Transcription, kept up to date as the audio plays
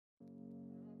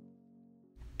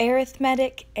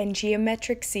Arithmetic and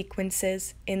geometric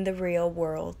sequences in the real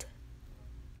world.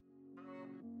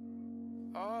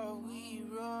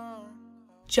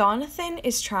 Jonathan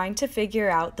is trying to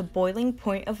figure out the boiling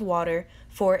point of water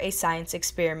for a science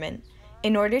experiment.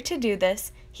 In order to do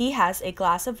this, he has a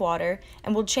glass of water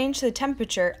and will change the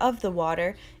temperature of the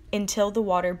water until the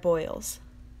water boils.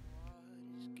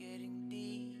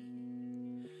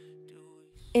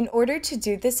 In order to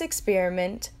do this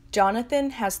experiment,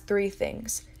 Jonathan has three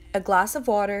things: a glass of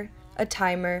water, a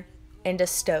timer, and a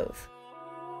stove.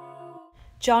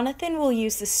 Jonathan will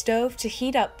use the stove to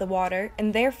heat up the water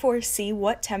and therefore see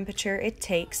what temperature it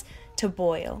takes to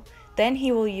boil. Then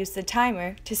he will use the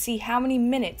timer to see how many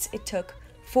minutes it took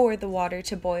for the water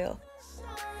to boil.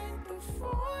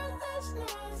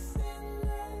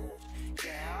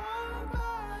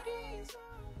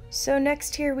 So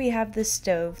next here we have the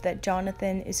stove that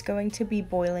Jonathan is going to be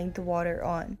boiling the water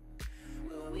on.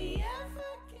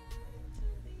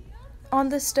 On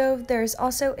the stove, there is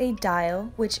also a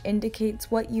dial which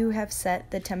indicates what you have set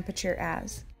the temperature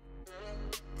as.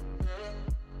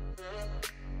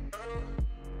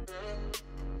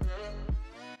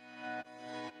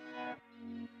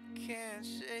 Can't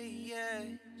say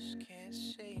yes, can't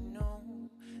say no.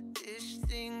 This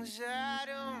thing's out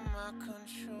of my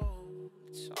control.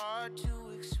 It's hard to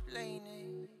explain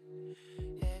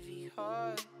it. Heavy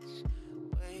hearts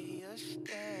weigh us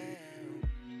down,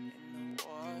 and the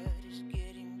water's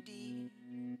getting deep.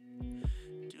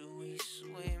 Do we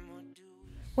swim or do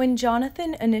we? When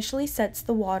Jonathan initially sets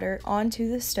the water onto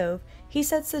the stove, he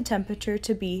sets the temperature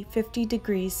to be 50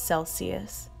 degrees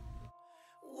Celsius.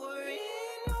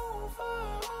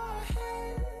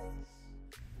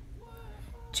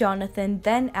 Jonathan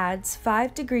then adds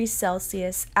 5 degrees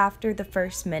Celsius after the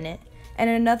first minute, and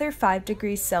another 5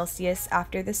 degrees Celsius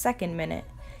after the second minute.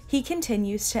 He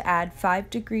continues to add 5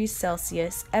 degrees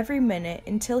Celsius every minute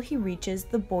until he reaches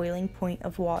the boiling point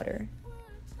of water.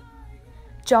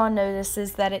 John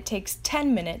notices that it takes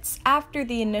 10 minutes after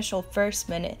the initial first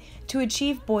minute to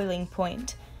achieve boiling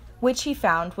point, which he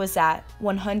found was at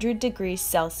 100 degrees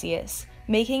Celsius,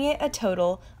 making it a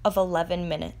total of 11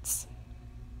 minutes.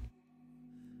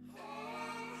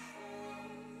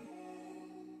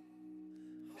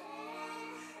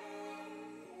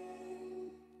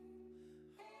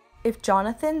 If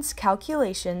Jonathan's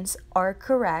calculations are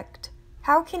correct,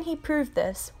 how can he prove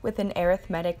this with an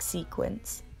arithmetic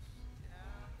sequence?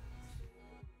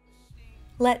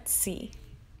 Let's see.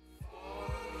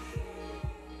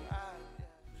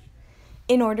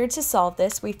 In order to solve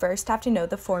this, we first have to know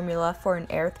the formula for an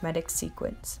arithmetic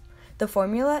sequence. The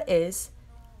formula is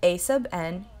a sub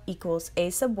n equals a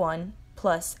sub 1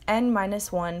 plus n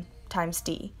minus 1 times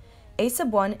d. A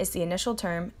sub 1 is the initial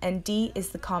term, and d is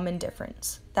the common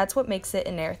difference. That's what makes it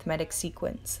an arithmetic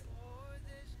sequence.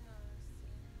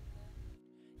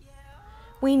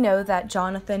 We know that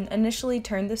Jonathan initially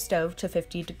turned the stove to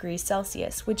 50 degrees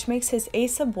Celsius, which makes his a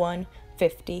sub 1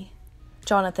 50.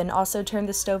 Jonathan also turned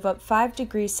the stove up 5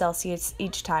 degrees Celsius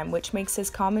each time, which makes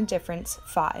his common difference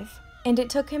 5. And it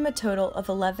took him a total of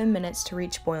 11 minutes to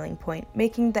reach boiling point,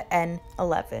 making the n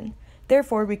 11.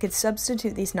 Therefore, we could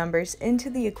substitute these numbers into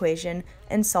the equation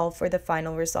and solve for the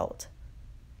final result.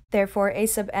 Therefore, a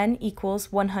sub n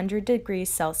equals 100 degrees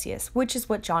Celsius, which is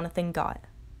what Jonathan got.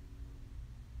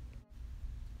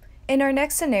 In our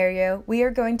next scenario, we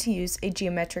are going to use a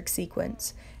geometric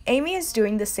sequence. Amy is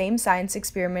doing the same science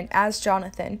experiment as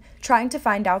Jonathan, trying to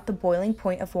find out the boiling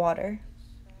point of water.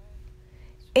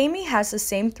 Amy has the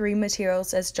same three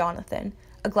materials as Jonathan: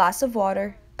 a glass of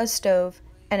water, a stove,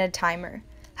 and a timer.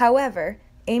 However,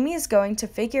 Amy is going to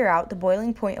figure out the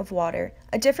boiling point of water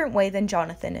a different way than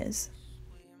Jonathan is.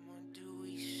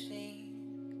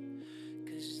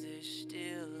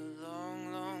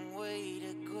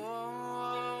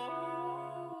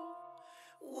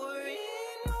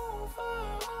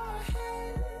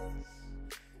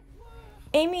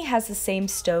 Amy has the same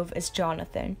stove as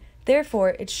Jonathan,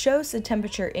 therefore it shows the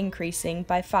temperature increasing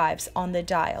by 5s on the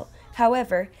dial.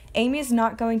 However, Amy is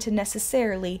not going to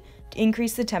necessarily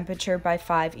increase the temperature by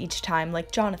 5 each time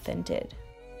like Jonathan did.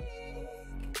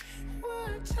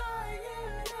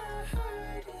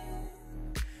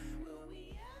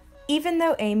 Even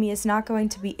though Amy is not going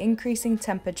to be increasing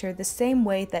temperature the same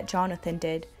way that Jonathan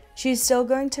did, she is still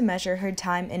going to measure her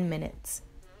time in minutes.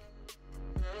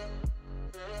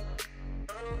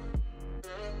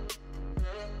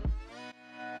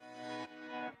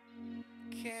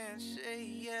 Can't say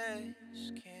yes,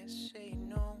 can't say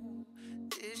no.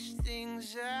 This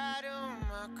thing's out of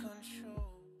my control.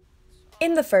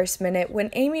 In the first minute, when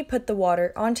Amy put the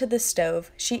water onto the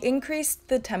stove, she increased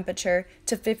the temperature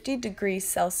to 50 degrees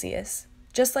Celsius.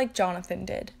 just like Jonathan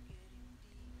did.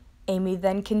 Amy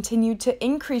then continued to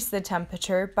increase the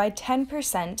temperature by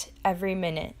 10% every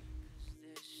minute.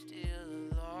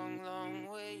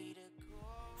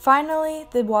 Finally,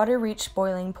 the water reached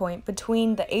boiling point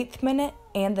between the 8th minute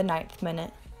and the 9th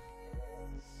minute.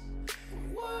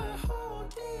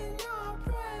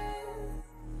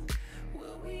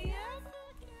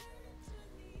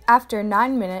 After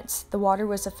 9 minutes, the water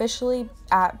was officially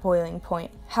at boiling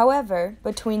point. However,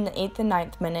 between the 8th and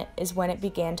 9th minute is when it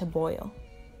began to boil.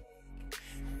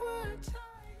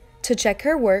 To check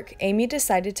her work, Amy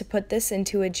decided to put this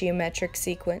into a geometric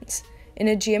sequence. In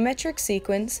a geometric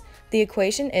sequence, the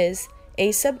equation is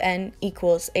a sub n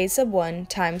equals a sub 1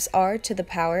 times r to the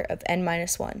power of n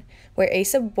minus 1, where a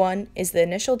sub 1 is the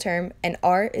initial term and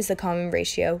r is the common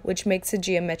ratio, which makes a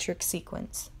geometric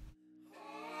sequence.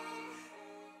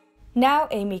 Now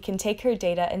Amy can take her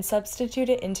data and substitute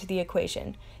it into the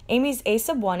equation. Amy's a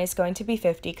sub 1 is going to be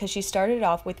 50 because she started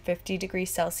off with 50 degrees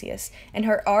Celsius, and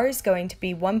her r is going to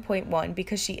be 1.1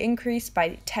 because she increased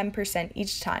by 10%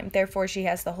 each time, therefore she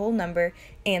has the whole number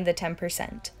and the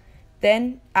 10%.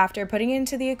 Then, after putting it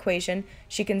into the equation,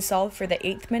 she can solve for the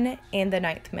 8th minute and the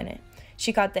 9th minute.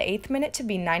 She got the 8th minute to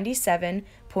be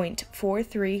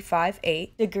 97.4358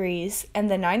 degrees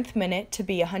and the 9th minute to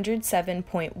be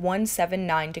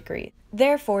 107.179 degrees.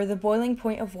 Therefore, the boiling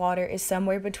point of water is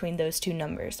somewhere between those two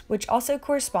numbers, which also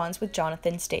corresponds with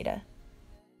Jonathan's data.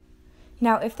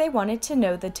 Now, if they wanted to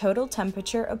know the total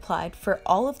temperature applied for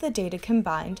all of the data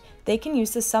combined, they can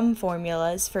use the sum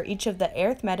formulas for each of the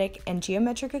arithmetic and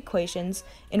geometric equations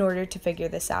in order to figure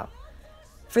this out.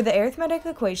 For the arithmetic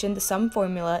equation, the sum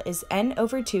formula is n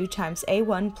over 2 times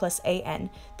a1 plus an.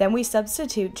 Then we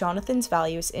substitute Jonathan's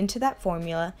values into that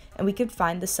formula, and we could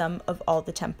find the sum of all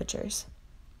the temperatures.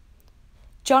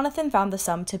 Jonathan found the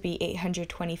sum to be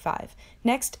 825.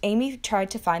 Next, Amy tried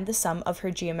to find the sum of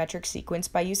her geometric sequence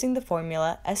by using the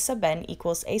formula s sub n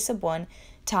equals a sub 1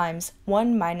 times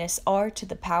 1 minus r to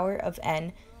the power of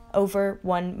n over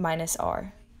 1 minus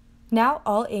r. Now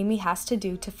all Amy has to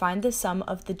do to find the sum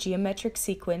of the geometric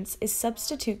sequence is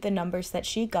substitute the numbers that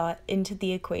she got into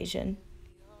the equation.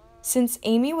 Since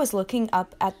Amy was looking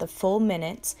up at the full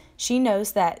minutes, she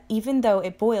knows that even though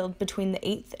it boiled between the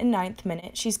 8th and 9th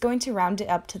minute, she's going to round it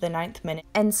up to the 9th minute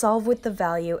and solve with the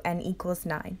value n equals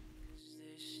 9.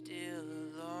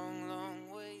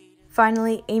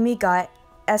 Finally, Amy got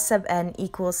s sub n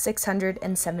equals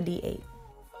 678.